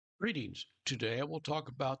Greetings. Today I will talk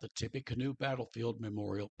about the Tippecanoe Battlefield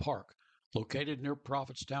Memorial Park. Located near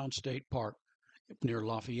Prophetstown State Park, near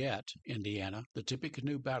Lafayette, Indiana, the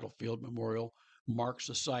Tippecanoe Battlefield Memorial marks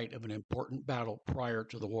the site of an important battle prior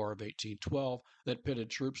to the War of 1812 that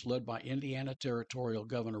pitted troops led by Indiana Territorial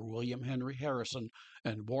Governor William Henry Harrison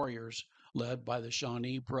and warriors led by the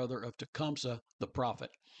Shawnee brother of Tecumseh, the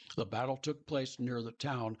Prophet. The battle took place near the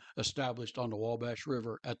town established on the Wabash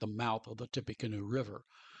River at the mouth of the Tippecanoe River.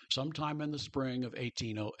 Sometime in the spring of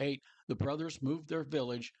 1808, the brothers moved their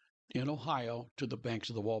village in Ohio to the banks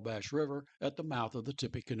of the Wabash River at the mouth of the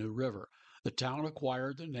Tippecanoe River. The town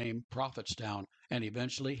acquired the name Prophetstown and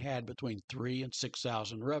eventually had between 3 and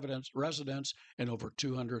 6,000 residents and over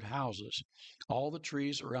 200 houses. All the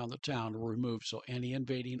trees around the town were removed so any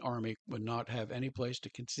invading army would not have any place to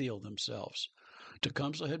conceal themselves.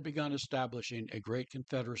 Tecumseh had begun establishing a great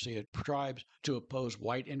confederacy of tribes to oppose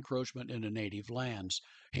white encroachment into native lands.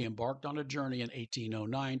 He embarked on a journey in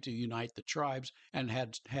 1809 to unite the tribes and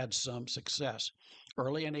had some success.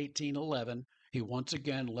 Early in 1811, he once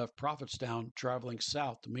again left Prophetstown, traveling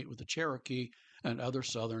south to meet with the Cherokee and other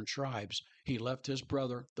southern tribes. He left his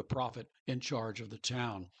brother, the Prophet, in charge of the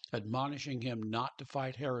town, admonishing him not to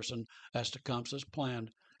fight Harrison as Tecumseh's plan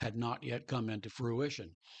had not yet come into fruition.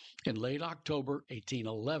 In late October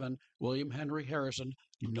 1811, William Henry Harrison,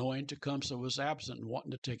 knowing Tecumseh was absent and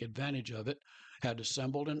wanting to take advantage of it, had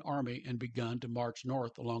assembled an army and begun to march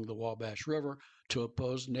north along the Wabash River to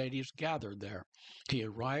oppose natives gathered there. He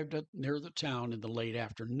arrived near the town in the late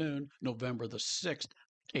afternoon, November the 6th,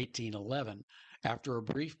 1811. After a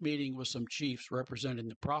brief meeting with some chiefs representing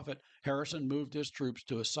the Prophet, Harrison moved his troops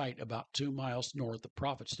to a site about 2 miles north of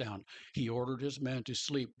Prophetstown. He ordered his men to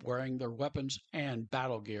sleep wearing their weapons and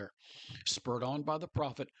battle gear. Spurred on by the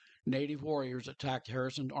Prophet, native warriors attacked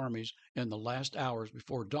Harrison's armies in the last hours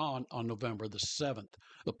before dawn on November the 7th.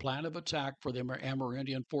 The plan of attack for the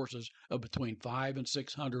Amerindian forces of between 5 and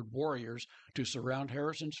 600 warriors to surround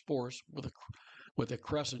Harrison's force with a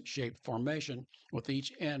crescent-shaped formation, with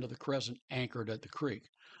each end of the crescent anchored at the creek.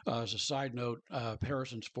 As a side note,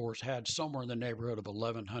 Harrison's force had somewhere in the neighborhood of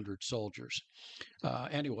 1,100 soldiers.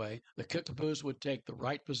 Anyway, the Kickapoos would take the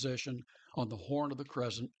right position on the horn of the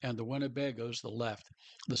crescent and the Winnebagos the left.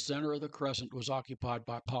 The center of the crescent was occupied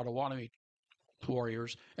by Potawatomi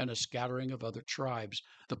warriors and a scattering of other tribes.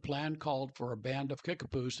 The plan called for a band of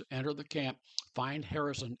Kickapoos to enter the camp, find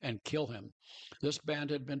Harrison, and kill him. This band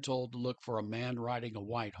had been told to look for a man riding a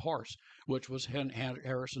white horse, which was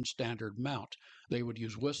Harrison's standard mount. They would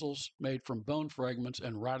use whistles made from bone fragments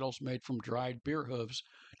and rattles made from dried deer hooves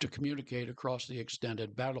to communicate across the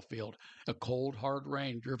extended battlefield. A cold, hard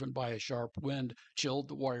rain driven by a sharp wind chilled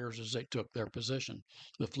the warriors as they took their position.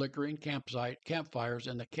 The flickering campfires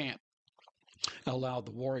in the camp allowed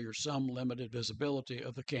the warriors some limited visibility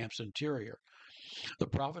of the camp's interior. The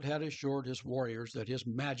Prophet had assured his warriors that his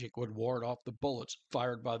magic would ward off the bullets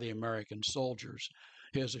fired by the American soldiers.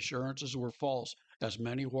 His assurances were false, as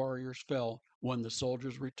many warriors fell when the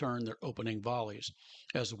soldiers returned their opening volleys.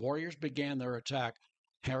 As the warriors began their attack,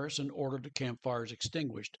 Harrison ordered the campfires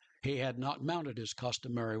extinguished. He had not mounted his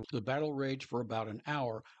customary. The battle raged for about an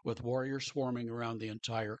hour, with warriors swarming around the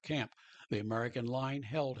entire camp. The American line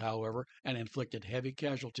held, however, and inflicted heavy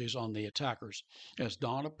casualties on the attackers. As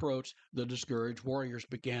dawn approached, the discouraged warriors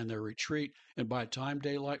began their retreat, and by the time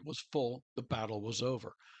daylight was full, the battle was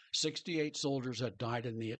over. 68 soldiers had died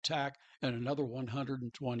in the attack, and another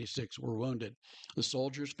 126 were wounded. The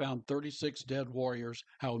soldiers found 36 dead warriors.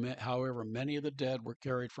 However, many of the dead were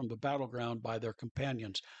carried from the battleground by their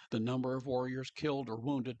companions. The number of warriors killed or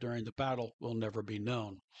wounded during the battle will never be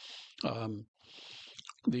known.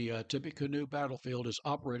 The Tippecanoe Battlefield is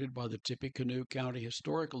operated by the Tippecanoe County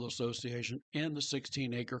Historical Association in the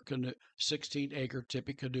 16-acre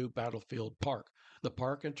Tippecanoe Battlefield Park. The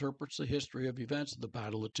park interprets the history of events of the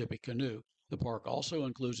Battle of Tippecanoe. The park also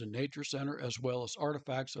includes a nature center as well as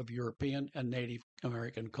artifacts of European and Native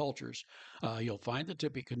American cultures. You'll find the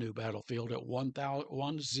Tippecanoe Battlefield at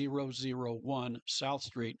 1001 South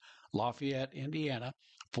Street, Lafayette, Indiana,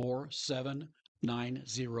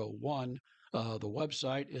 47901. The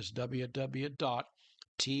website is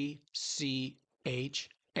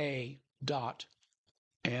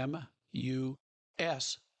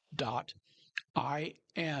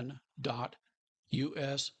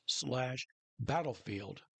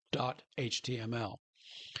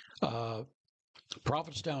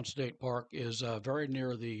Prophetstown State Park is very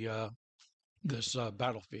near this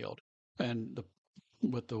battlefield, and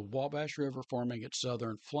With the Wabash River forming its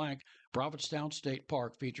southern flank, Prophetstown State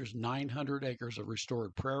Park features 900 acres of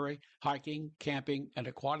restored prairie, hiking, camping, and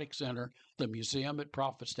aquatic center, the museum at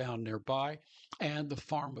Prophetstown nearby, and the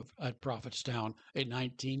farm at Prophetstown, a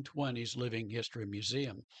 1920s living history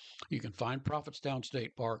museum. You can find Prophetstown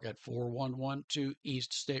State Park at 4112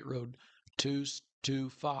 East State Road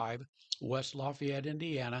 225, West Lafayette,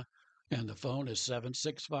 Indiana, and the phone is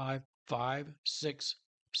 765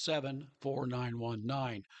 567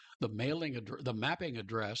 4919. The mapping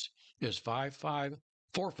address is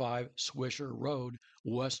 5545 Swisher Road,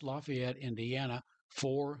 West Lafayette, Indiana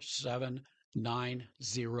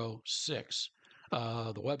 47906.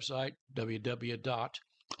 The website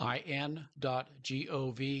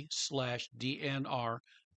www.in.gov/DNR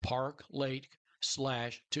Park Lake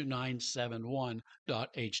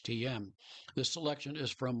 /2971.htm. This selection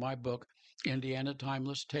is from my book, Indiana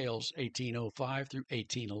Timeless Tales, 1805 through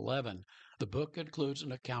 1811. The book includes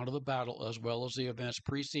an account of the battle as well as the events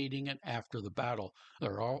preceding and after the battle.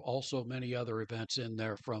 There are also many other events in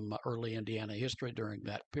there from early Indiana history during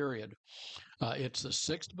that period. It's the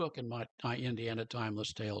sixth book in my Indiana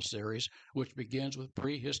Timeless Tales series, which begins with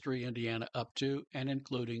prehistory Indiana up to and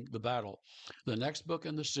including the battle. The next book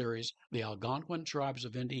in the series, The Algonquin Tribes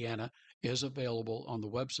of Indiana, is available on the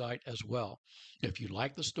website as well. If you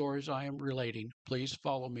like the stories I am relating, please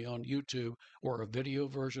follow me on YouTube, where a video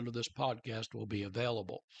version of this podcast will be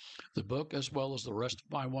available. The book, as well as the rest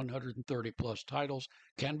of my 130 plus titles,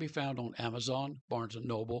 can be found on Amazon, Barnes &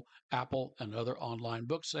 Noble, Apple, and other online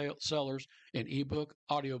book sellers in ebook,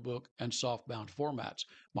 audiobook, and softbound formats.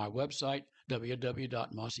 My website,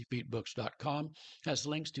 www.mossyfeetbooks.com, has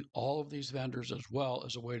links to all of these vendors as well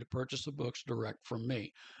as a way to purchase the books direct from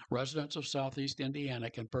me. Residents of Southeast Indiana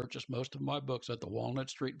can purchase most of my books at the Walnut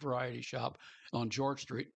Street Variety Shop on George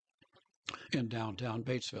Street in downtown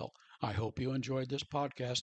Batesville. I hope you enjoyed this podcast.